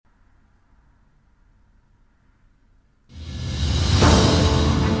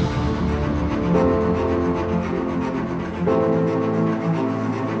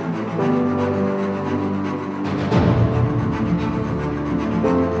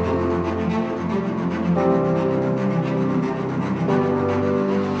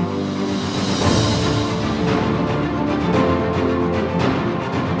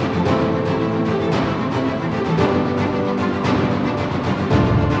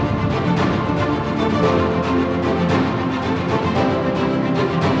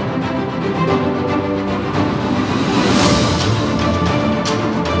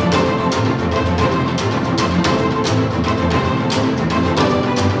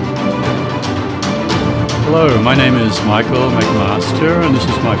Hello, my name is Michael McMaster, and this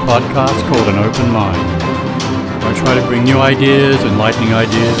is my podcast called An Open Mind. I try to bring new ideas, enlightening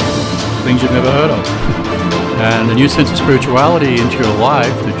ideas, things you've never heard of, and a new sense of spirituality into your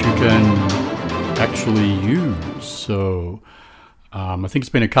life that you can actually use. So, I think it's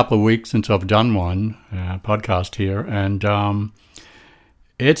been a couple of weeks since I've done one podcast here, and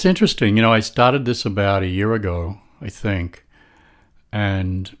it's interesting. You know, I started this about a year ago, I think.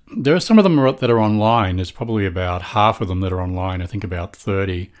 And there are some of them that are online. There's probably about half of them that are online. I think about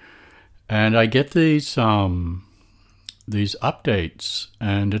 30. And I get these updates,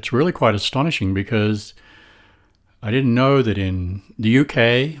 and it's really quite astonishing because I didn't know that in the UK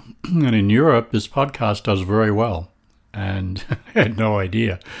and in Europe, this podcast does very well. And I had no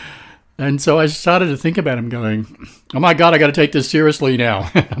idea. And so I started to think about it, going, oh my God, I got to take this seriously now.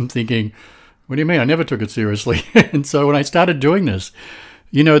 I'm thinking, what do you mean? I never took it seriously. And so when I started doing this,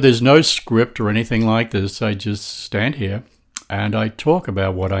 you know, there's no script or anything like this. I just stand here and I talk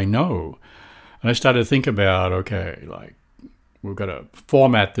about what I know. And I started to think about, okay, like, we've got to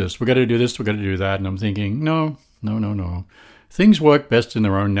format this. We've got to do this. We've got to do that. And I'm thinking, no. Things work best in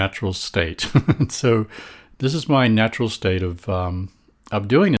their own natural state. So this is my natural state of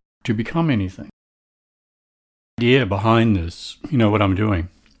doing it to become anything. The idea behind this, you know, what I'm doing,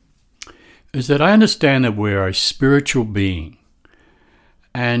 is that I understand that we're a spiritual being.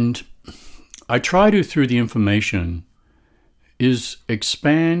 And I try to, through the information, is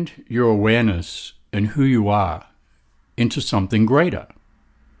expand your awareness and who you are into something greater.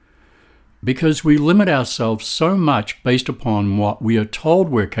 Because we limit ourselves so much based upon what we are told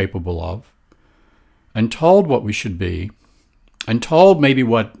we're capable of, and told what we should be, and told maybe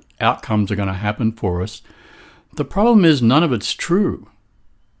what outcomes are going to happen for us. The problem is none of it's true.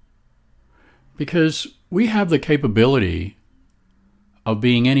 Because we have the capability of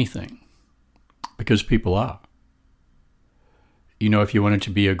being anything, because people are. You know, if you wanted to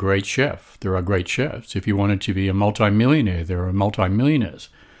be a great chef, there are great chefs. If you wanted to be a multimillionaire, there are multimillionaires.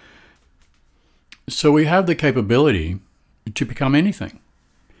 So we have the capability to become anything.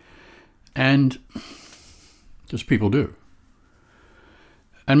 And just people do.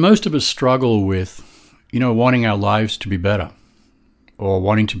 And most of us struggle with, you know, wanting our lives to be better, or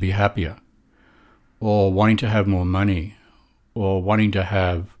wanting to be happier, or wanting to have more money, or wanting to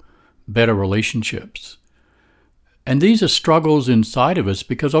have better relationships. And these are struggles inside of us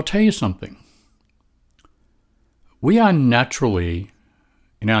because I'll tell you something. We are naturally,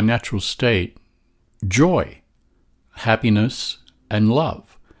 in our natural state, joy, happiness, and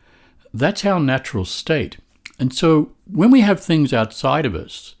love. That's our natural state. And so when we have things outside of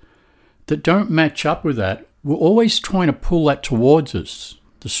us that don't match up with that, we're always trying to pull that towards us.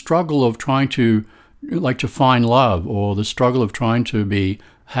 The struggle of trying to find love, or the struggle of trying to be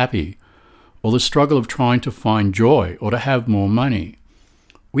happy, or the struggle of trying to find joy, or to have more money.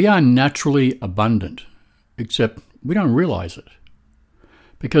 We are naturally abundant, except we don't realize it.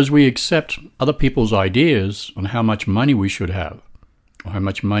 Because we accept other people's ideas on how much money we should have, or how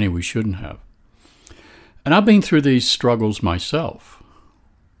much money we shouldn't have. And I've been through these struggles myself,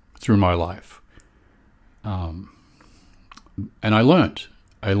 through my life. And I learned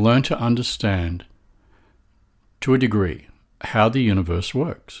to understand, to a degree, how the universe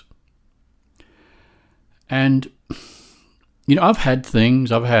works. And, you know, I've had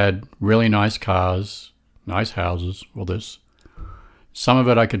really nice cars, nice houses, all this. Some of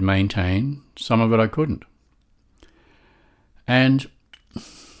it I could maintain, some of it I couldn't. And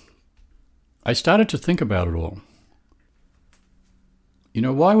I started to think about it all. You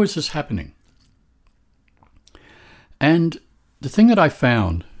know, why was this happening? And the thing that I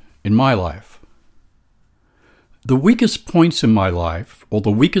found in my life, the weakest points in my life, or the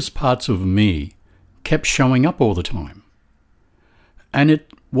weakest parts of me, kept showing up all the time. And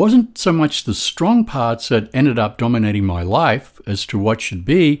it wasn't so much the strong parts that ended up dominating my life as to what should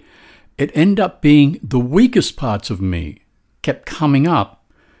be. It ended up being the weakest parts of me kept coming up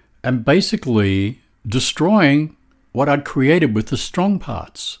and basically destroying what I'd created with the strong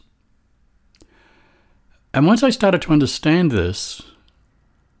parts. And once I started to understand this,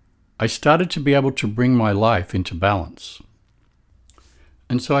 I started to be able to bring my life into balance.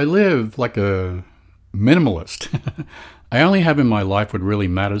 And so I live like a minimalist. I only have in my life what really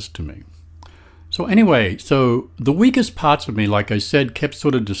matters to me. So anyway, so the weakest parts of me, like I said, kept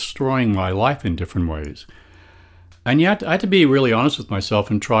sort of destroying my life in different ways. And yet I had to be really honest with myself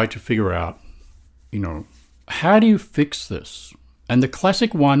and try to figure out, you know, how do you fix this? And the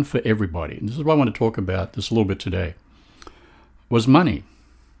classic one for everybody, and this is what I want to talk about this a little bit today, was money.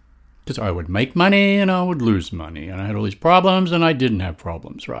 Because I would make money and I would lose money. And I had all these problems and I didn't have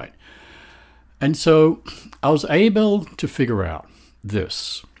problems, right? And so I was able to figure out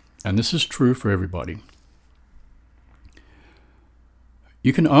this, and this is true for everybody.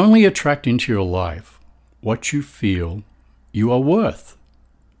 You can only attract into your life what you feel you are worth.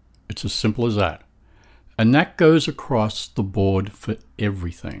 It's as simple as that. And that goes across the board for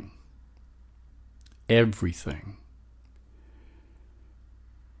everything. Everything.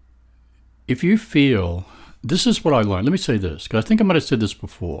 If you feel, this is what I learned. Let me say this, because I think I might have said this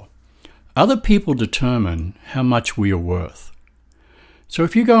before. Other people determine how much we are worth. So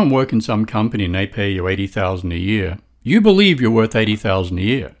if you go and work in some company and they pay you $80,000 a year, you believe you're worth $80,000 a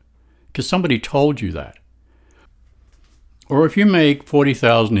year because somebody told you that. Or if you make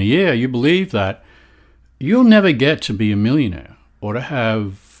 $40,000 a year, you believe that you'll never get to be a millionaire or to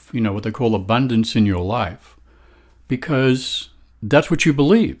have, what they call abundance in your life because that's what you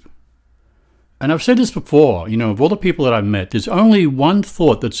believe. And I've said this before, of all the people that I've met, there's only one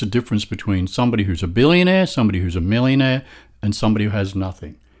thought that's the difference between somebody who's a billionaire, somebody who's a millionaire, and somebody who has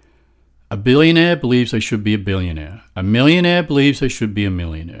nothing. A billionaire believes they should be a billionaire. A millionaire believes they should be a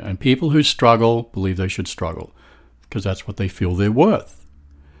millionaire. And people who struggle believe they should struggle because that's what they feel they're worth.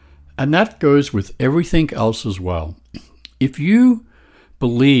 And that goes with everything else as well. If you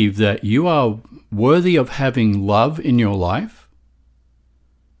believe that you are worthy of having love in your life,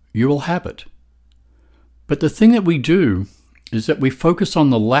 you will have it. But the thing that we do is that we focus on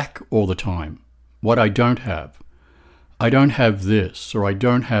the lack all the time, what I don't have. I don't have this, or I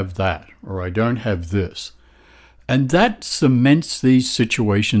don't have that, or I don't have this. And that cements these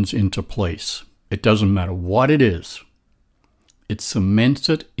situations into place. It doesn't matter what it is. It cements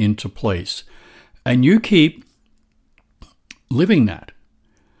it into place. And you keep living that.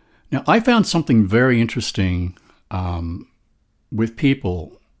 Now, I found something very interesting with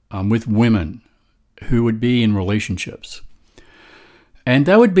people, with women who would be in relationships. And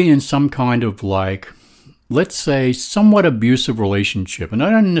that would be in some kind of let's say, somewhat abusive relationship. And I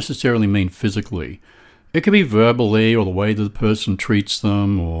don't necessarily mean physically. It could be verbally or the way that the person treats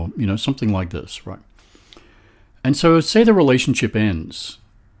them or, something like this, right? And so say the relationship ends.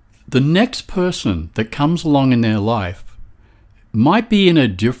 The next person that comes along in their life might be in a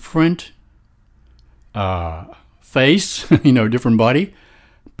different face, different body,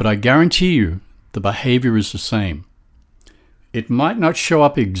 but I guarantee you the behavior is the same. It might not show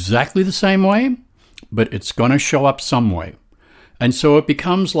up exactly the same way, but it's going to show up some way. And so it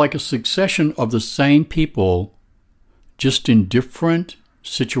becomes like a succession of the same people, just in different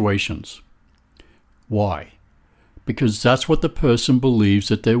situations. Why? Because that's what the person believes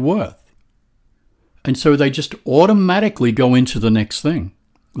that they're worth. And so they just automatically go into the next thing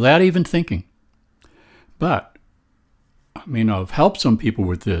without even thinking. But, I've helped some people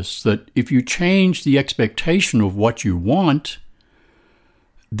with this, that if you change the expectation of what you want,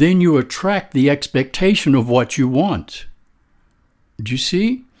 then you attract the expectation of what you want. Do you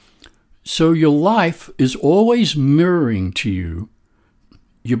see? So your life is always mirroring to you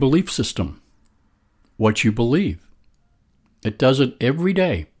your belief system, what you believe. It does it every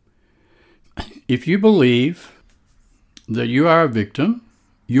day. If you believe that you are a victim,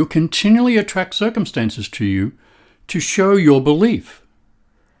 you'll continually attract circumstances to you to show your belief.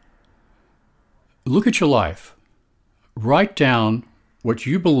 Look at your life. Write down what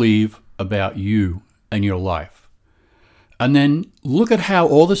you believe about you and your life. And then look at how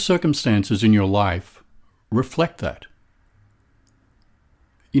all the circumstances in your life reflect that.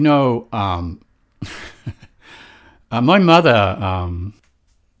 My mother,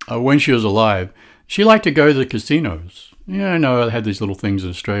 when she was alive, she liked to go to the casinos. I know they had these little things in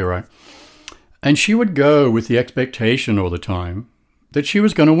Australia, right? And she would go with the expectation all the time that she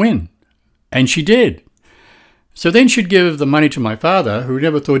was going to win. And she did. So then she'd give the money to my father, who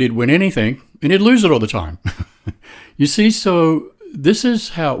never thought he'd win anything, and he'd lose it all the time. You see, so this is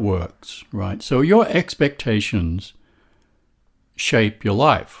how it works, right? So your expectations shape your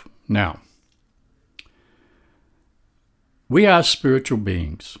life. Now, we are spiritual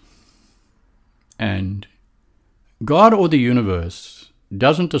beings, and God or the universe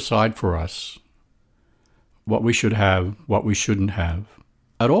doesn't decide for us what we should have, what we shouldn't have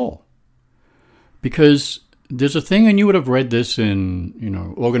at all. Because there's a thing, and you would have read this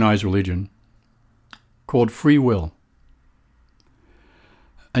in, organized religion, called free will.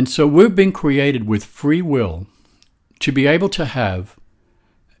 And so we've been created with free will to be able to have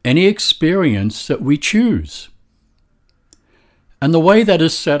any experience that we choose. And the way that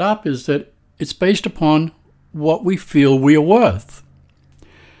is set up is that it's based upon what we feel we are worth.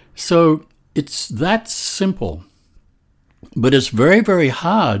 So it's that simple. But it's very, very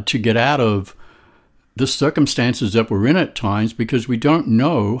hard to get out of the circumstances that we're in at times because we don't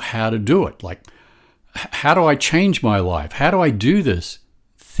know how to do it. Like, how do I change my life? How do I do this?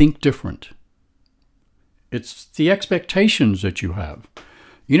 Think different. It's the expectations that you have.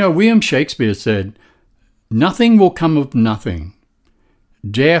 William Shakespeare said, "Nothing will come of nothing.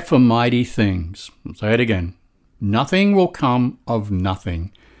 Dare for mighty things." I'll say it again. Nothing will come of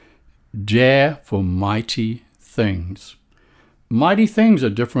nothing. Dare for mighty things. Mighty things are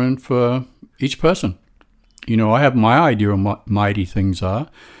different for each person. I have my idea of what mighty things are.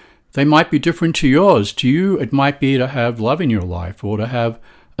 They might be different to yours. To you, it might be to have love in your life or to have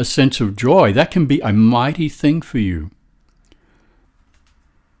a sense of joy. That can be a mighty thing for you.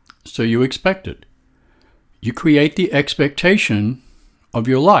 So you expect it. You create the expectation of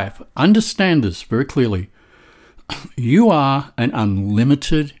your life. Understand this very clearly. You are an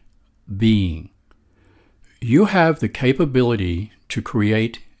unlimited being. You have the capability to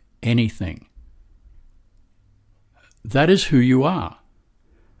create anything. That is who you are.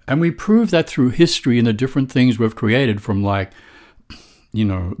 And we prove that through history and the different things we've created, from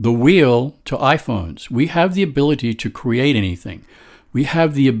the wheel to iPhones. We have the ability to create anything. We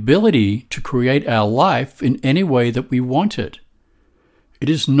have the ability to create our life in any way that we want it. It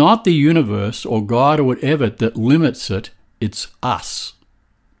is not the universe or God or whatever that limits it. It's us.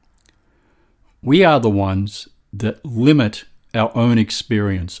 We are the ones that limit our own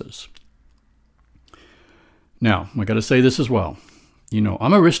experiences. Now, I got to say this as well.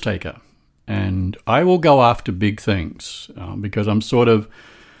 I'm a risk taker, and I will go after big things because I'm sort of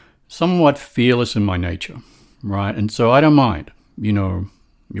somewhat fearless in my nature, right? And so I don't mind. You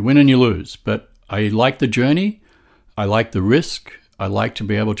win and you lose, but I like the journey. I like the risk. I like to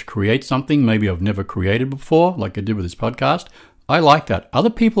be able to create something maybe I've never created before, like I did with this podcast. I like that.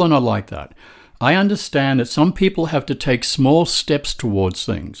 Other people are not like that. I understand that some people have to take small steps towards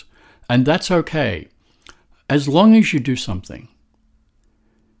things, and that's okay, as long as you do something.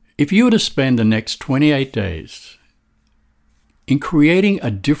 If you were to spend the next 28 days in creating a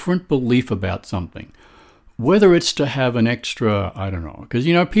different belief about something, whether it's to have an extra, I don't know, because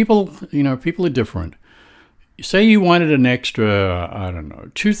people are different. Say you wanted an extra, I don't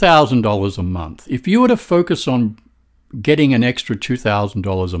know, $2,000 a month. If you were to focus on getting an extra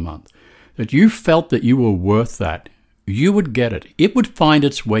 $2,000 a month, that you felt that you were worth that, you would get it. It would find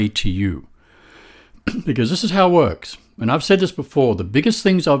its way to you. Because this is how it works. And I've said this before, the biggest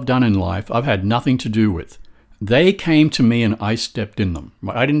things I've done in life, I've had nothing to do with. They came to me and I stepped in them.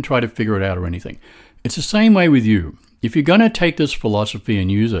 I didn't try to figure it out or anything. It's the same way with you. If you're going to take this philosophy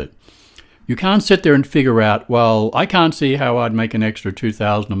and use it, you can't sit there and figure out, well, I can't see how I'd make an extra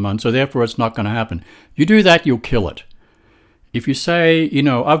 $2,000 a month, so therefore it's not going to happen. You do that, you'll kill it. If you say,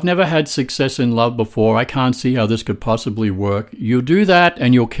 I've never had success in love before, I can't see how this could possibly work, you'll do that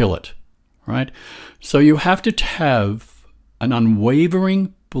and you'll kill it, right? So you have to have an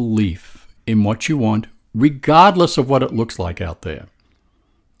unwavering belief in what you want, regardless of what it looks like out there.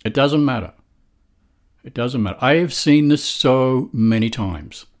 It doesn't matter. It doesn't matter. I have seen this so many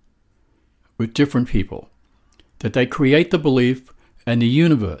times with different people, that they create the belief and the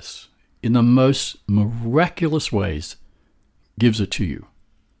universe, in the most miraculous ways, gives it to you.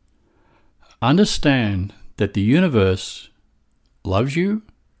 Understand that the universe loves you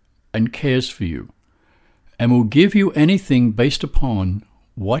and cares for you and will give you anything based upon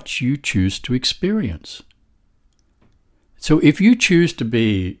what you choose to experience. So if you choose to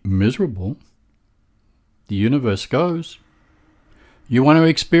be miserable, the universe goes, you want to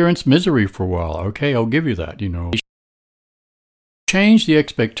experience misery for a while, okay, I'll give you that, You change the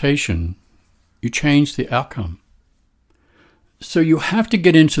expectation, you change the outcome. So you have to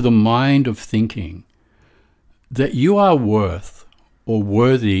get into the mind of thinking that you are worth or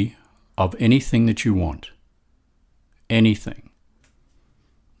worthy of anything that you want. Anything.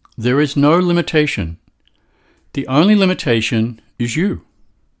 There is no limitation. The only limitation is you.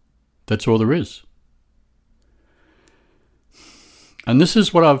 That's all there is. And this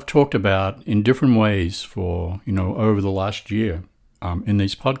is what I've talked about in different ways for, over the last year in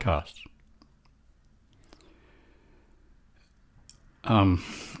these podcasts.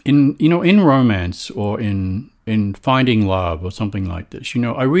 In romance or in finding love or something like this,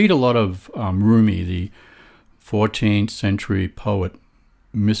 I read a lot of Rumi, the 14th century poet,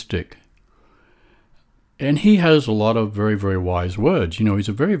 mystic. And he has a lot of very, very wise words. He's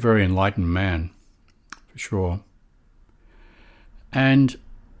a very, very enlightened man, for sure. And,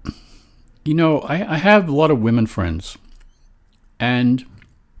 I have a lot of women friends. And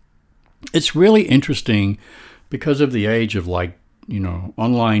it's really interesting because of the age of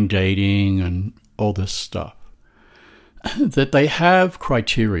online dating and all this stuff, that they have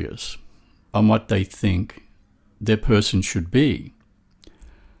criterias. on what they think their person should be.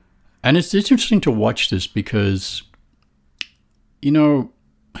 And it's interesting to watch this because, not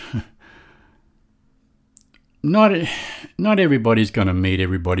everybody's going to meet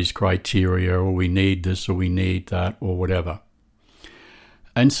everybody's criteria, or we need this or we need that or whatever.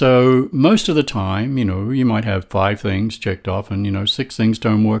 And so most of the time, you might have 5 things checked off and, 6 things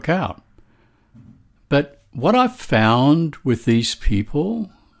don't work out. But what I've found with these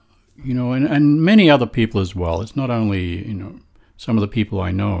people, and many other people as well, it's not only, some of the people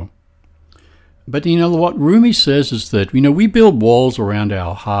I know, but what Rumi says is that, we build walls around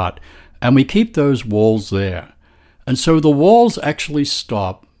our heart and we keep those walls there. And so the walls actually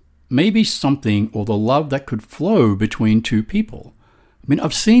stop maybe something or the love that could flow between 2 people. I mean,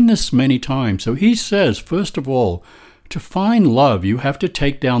 I've seen this many times. So he says, first of all, to find love, you have to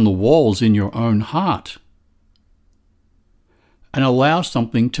take down the walls in your own heart and allow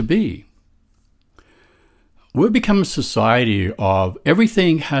something to be. We've become a society of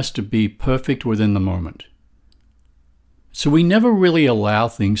everything has to be perfect within the moment. So we never really allow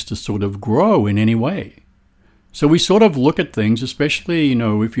things to sort of grow in any way. So we sort of look at things, especially,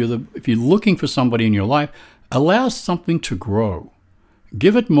 if you're looking for somebody in your life, allow something to grow.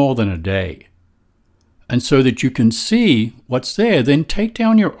 Give it more than a day. And so that you can see what's there, then take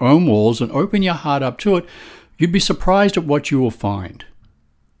down your own walls and open your heart up to it. You'd be surprised at what you will find.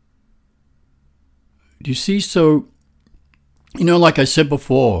 Do you see? So, like I said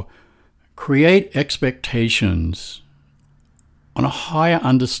before, create expectations on a higher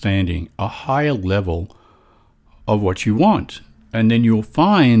understanding, a higher level of what you want. And then you'll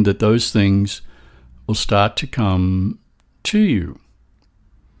find that those things will start to come to you.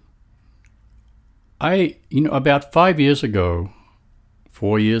 About 4 years ago,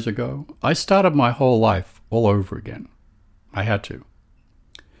 I started my whole life all over again. I had to.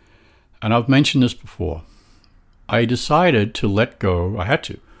 And I've mentioned this before. I decided to let go, I had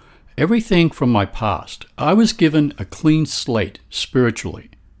to, everything from my past. I was given a clean slate spiritually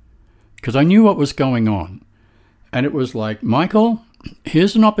because I knew what was going on. And it was like, Michael,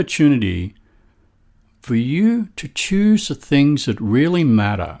 here's an opportunity for you to choose the things that really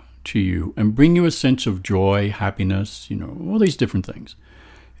matter to you and bring you a sense of joy, happiness, all these different things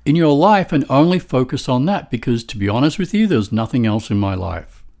in your life, and only focus on that, because to be honest with you, there's nothing else in my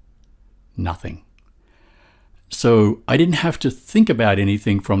life. Nothing. So I didn't have to think about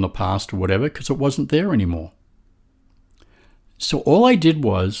anything from the past or whatever because it wasn't there anymore. So all I did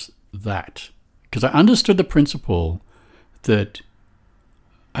was that, because I understood the principle that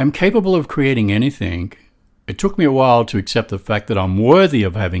I'm capable of creating anything. It took me a while to accept the fact that I'm worthy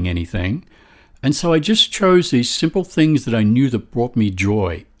of having anything. And so I just chose these simple things that I knew that brought me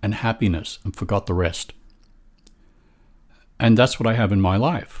joy and happiness and forgot the rest. And that's what I have in my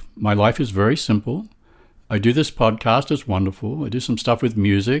life. My life is very simple. I do this podcast, it's wonderful. I do some stuff with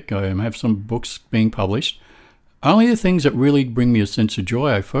music. I have some books being published. Only the things that really bring me a sense of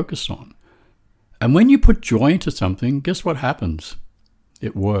joy I focus on. And when you put joy into something, guess what happens?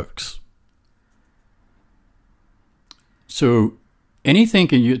 It works. So anything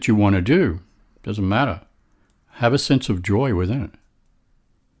that you want to do, doesn't matter. Have a sense of joy within it.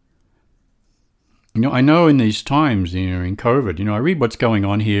 I know in these times, in COVID, I read what's going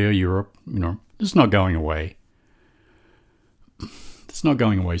on here, Europe, it's not going away. It's not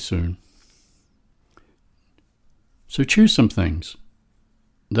going away soon. So choose some things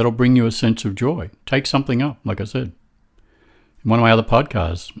that'll bring you a sense of joy. Take something up, like I said. In one of my other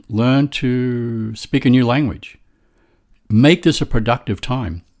podcasts, learn to speak a new language. Make this a productive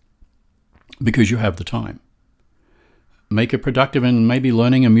time because you have the time. Make it productive in maybe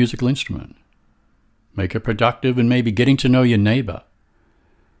learning a musical instrument. Make it productive in maybe getting to know your neighbor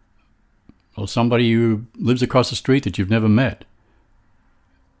or somebody who lives across the street that you've never met.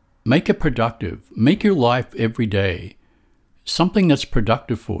 Make it productive. Make your life every day something that's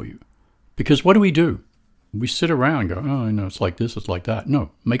productive for you. Because what do? We sit around and go, it's like this, it's like that.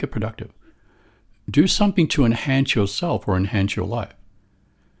 No, make it productive. Do something to enhance yourself or enhance your life.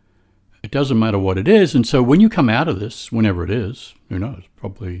 It doesn't matter what it is. And so when you come out of this, whenever it is, who knows,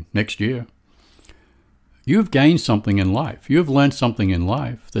 probably next year, you've gained something in life. You've learned something in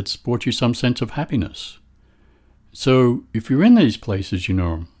life that's brought you some sense of happiness. So if you're in these places,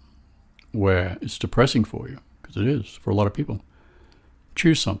 where it's depressing for you, because it is for a lot of people,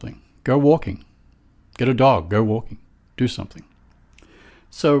 choose something. Go walking. Get a dog. Go walking. Do something.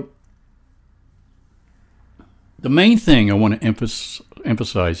 So the main thing I want to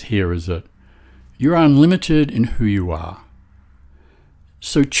emphasize here is that you're unlimited in who you are.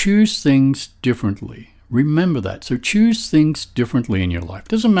 So choose things differently. Remember that. So choose things differently in your life.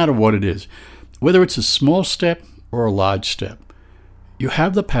 Doesn't matter what it is, whether it's a small step or a large step. You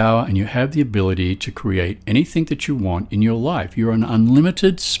have the power and you have the ability to create anything that you want in your life. You're an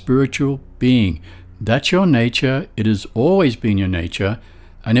unlimited spiritual being. That's your nature. It has always been your nature,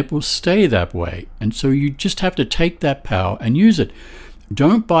 and it will stay that way. And so you just have to take that power and use it.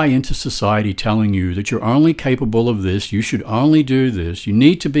 Don't buy into society telling you that you're only capable of this, you should only do this, you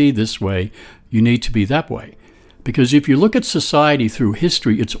need to be this way, you need to be that way. Because if you look at society through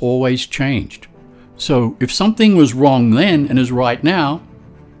history, it's always changed. So if something was wrong then and is right now,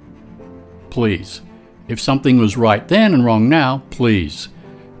 please. If something was right then and wrong now, please.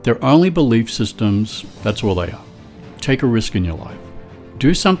 They're only belief systems, that's all they are. Take a risk in your life.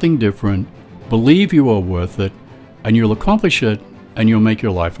 Do something different, believe you are worth it, and you'll accomplish it, and you'll make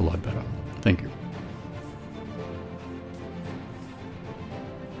your life a lot better. Thank you.